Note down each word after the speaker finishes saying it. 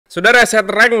Sudah reset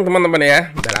rank teman-teman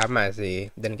ya. Udah lama sih.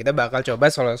 Dan kita bakal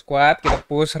coba solo squad. Kita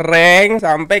push rank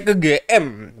sampai ke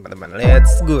GM teman-teman.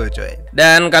 Let's go coy.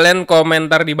 Dan kalian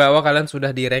komentar di bawah kalian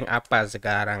sudah di rank apa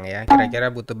sekarang ya. Kira-kira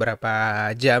butuh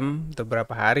berapa jam atau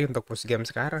berapa hari untuk push game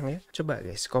sekarang ya. Coba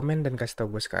guys komen dan kasih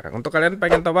tau gue sekarang. Untuk kalian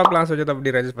pengen top up langsung aja top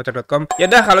di razerspodcast.com.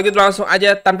 Yaudah kalau gitu langsung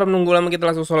aja tanpa menunggu lama kita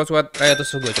langsung solo squad. Ayo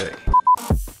tuh gue coy.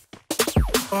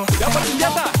 Dapat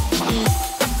senjata.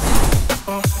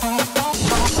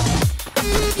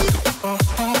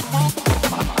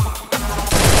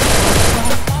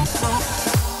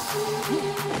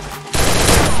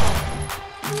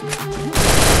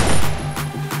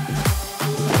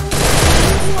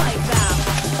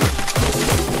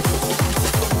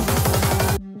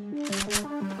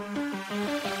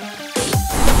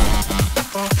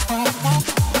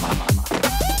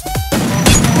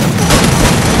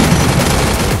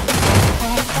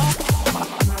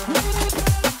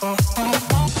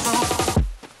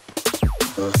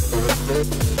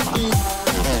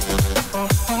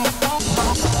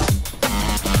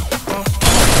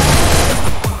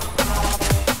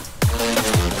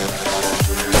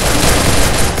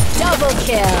 Double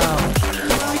kill.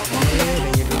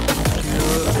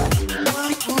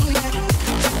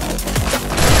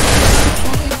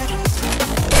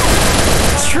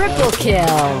 Triple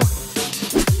kill.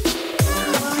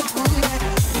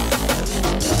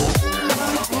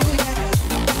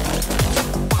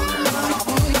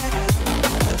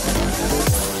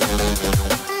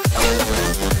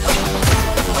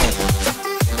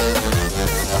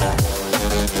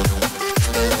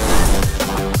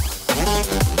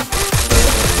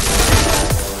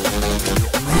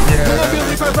 Mengambil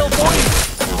revival point.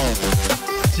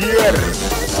 Cheer.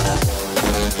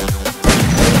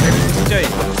 Coy.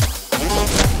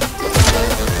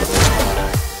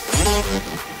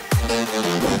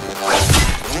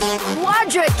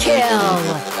 Quadra kill.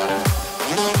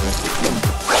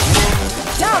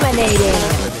 Dominating.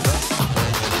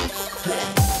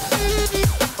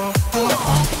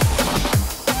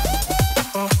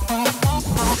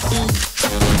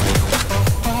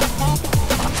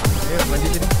 Ayo maju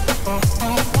sini.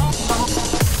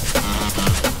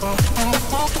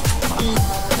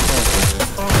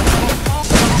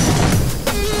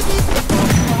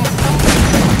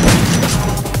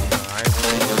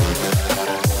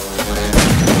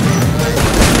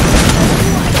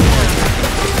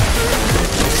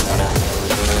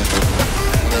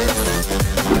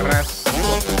 Keras.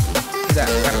 Tidak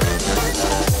keras.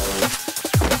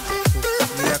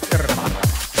 Tidak keras.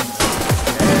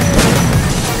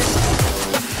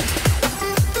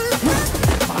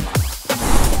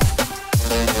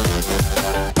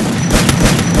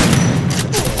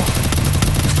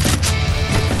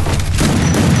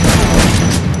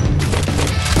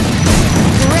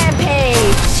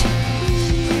 Rampage.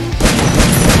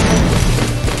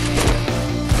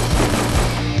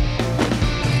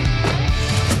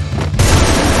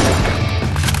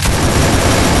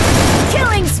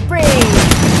 Killing spree.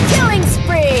 Killing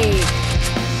spree.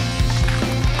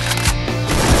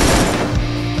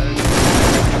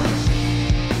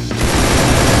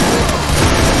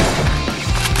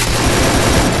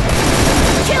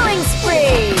 Killing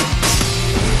spree.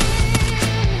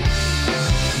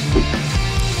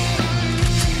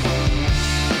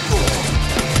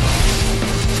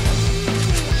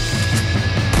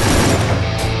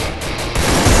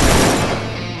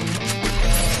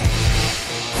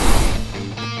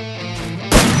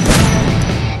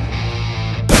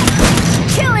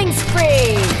 Killing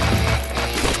spree.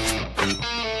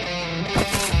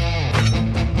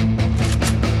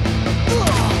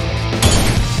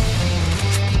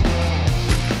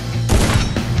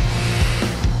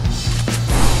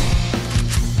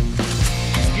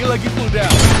 Skill lagi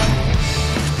cooldown.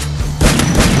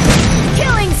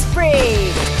 Killing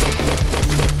spree.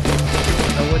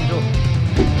 Lawan tuh.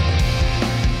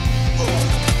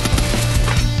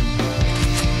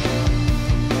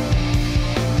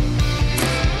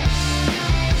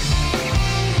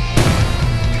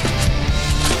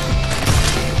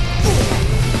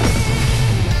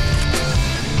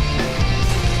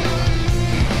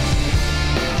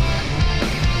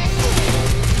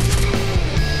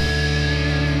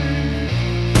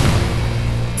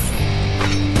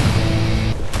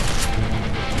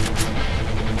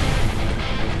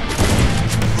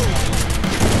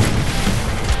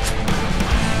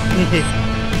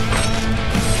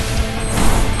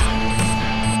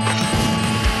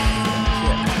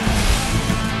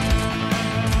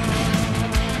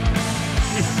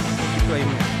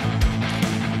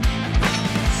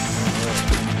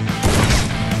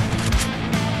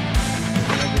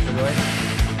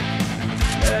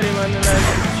 Mana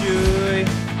lagi cuy?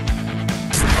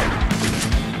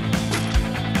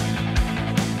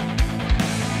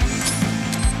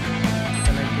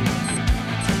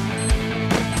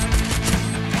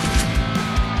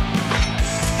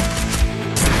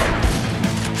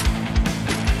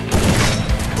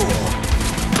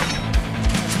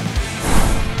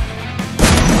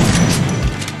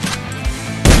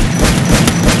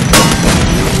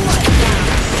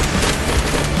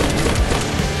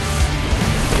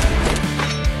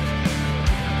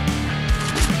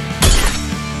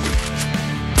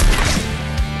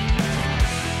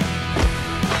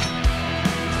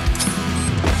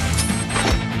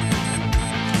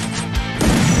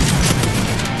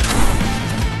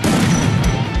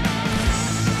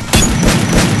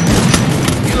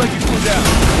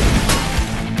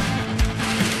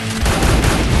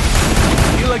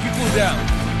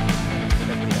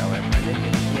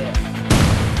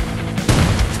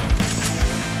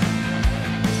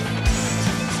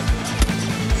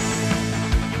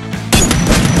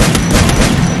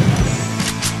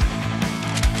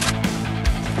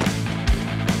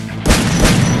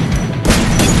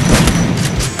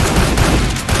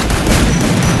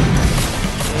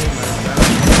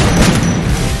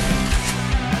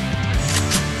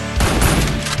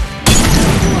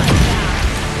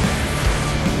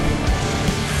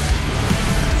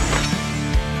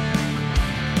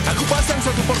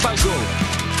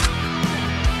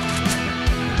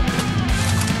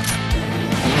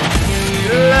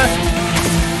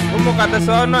 Mau kata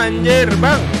sono anjir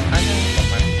bang.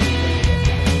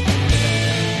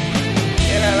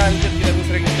 Ya lanjut kita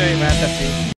sering coy, mantap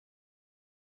sih.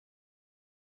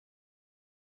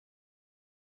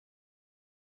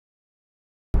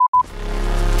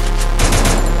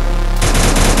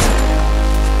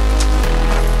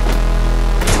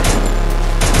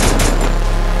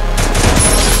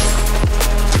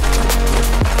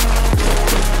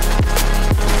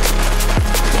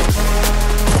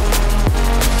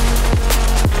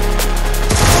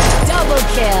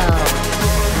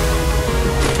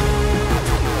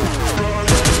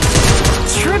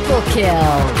 Triple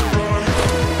kill.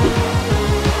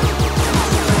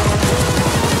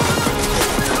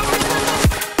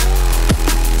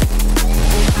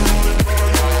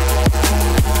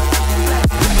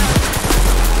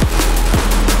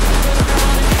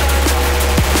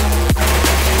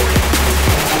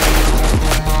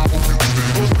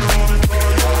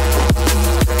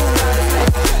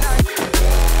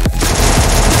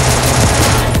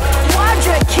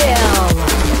 Quadra kill.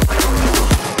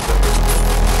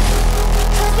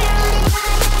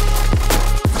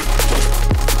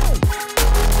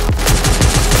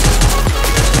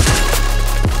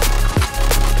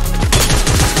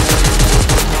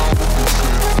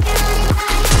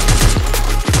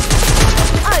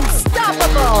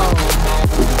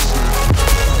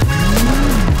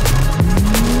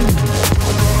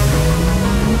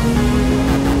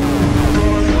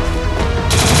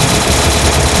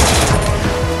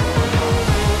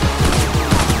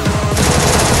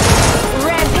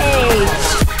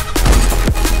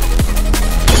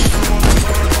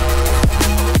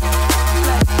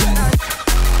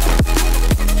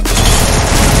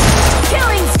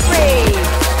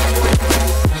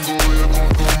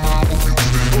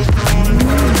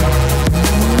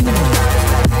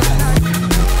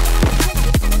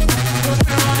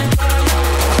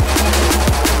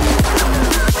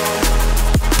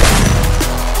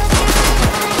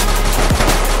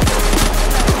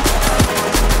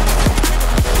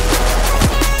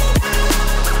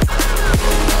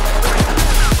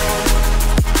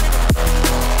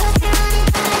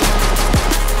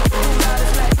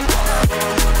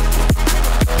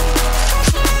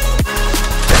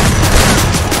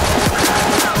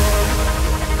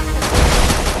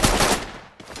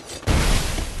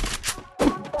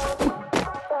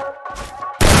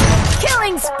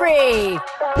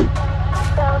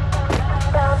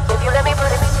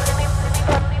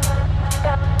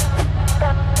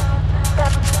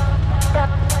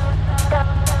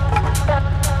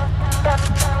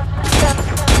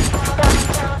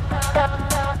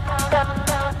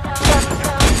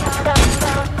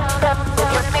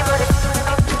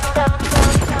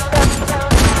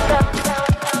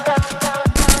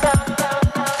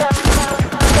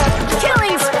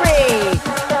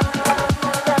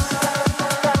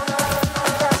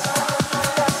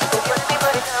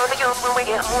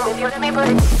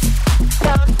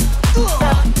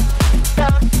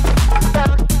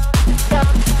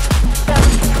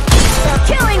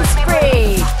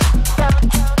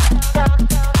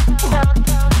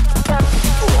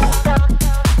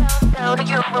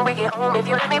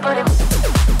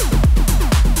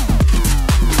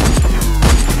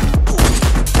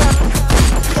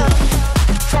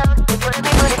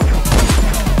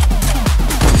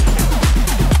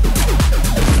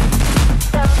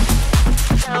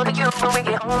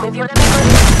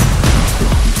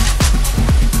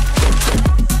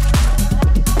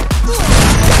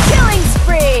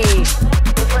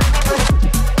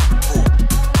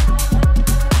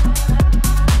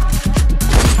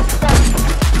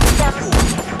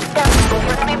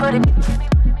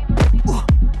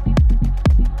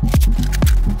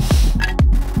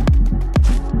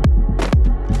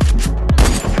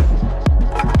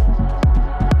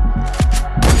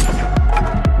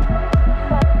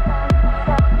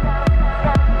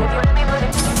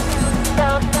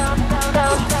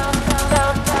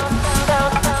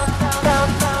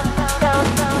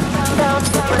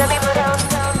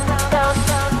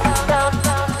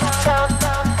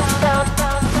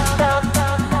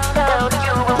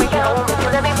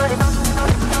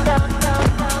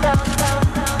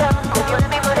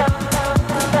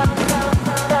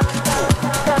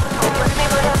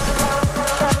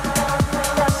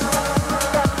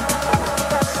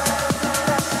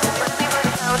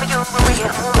 when we get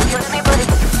home if you let me put it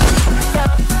down,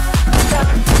 down, down,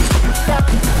 down,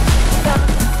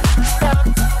 down,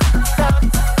 down,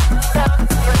 down.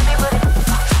 You let me put it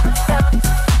down,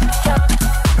 down,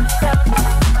 down,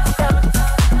 down,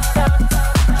 down,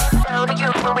 down to you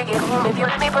when we get home if you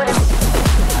let me put it.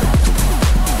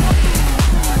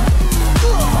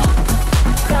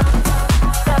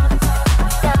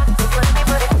 If you let me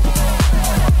put it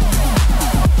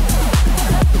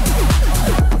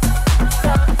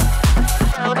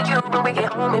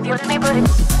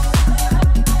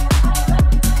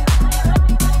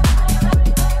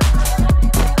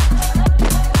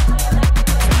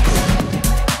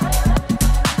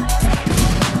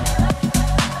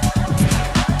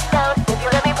down, if you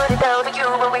let me put it down to you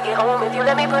when we get home, if you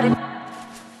let me put it.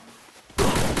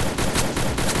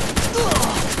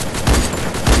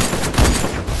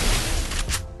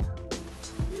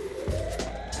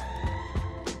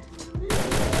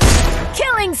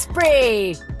 Killing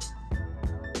spree!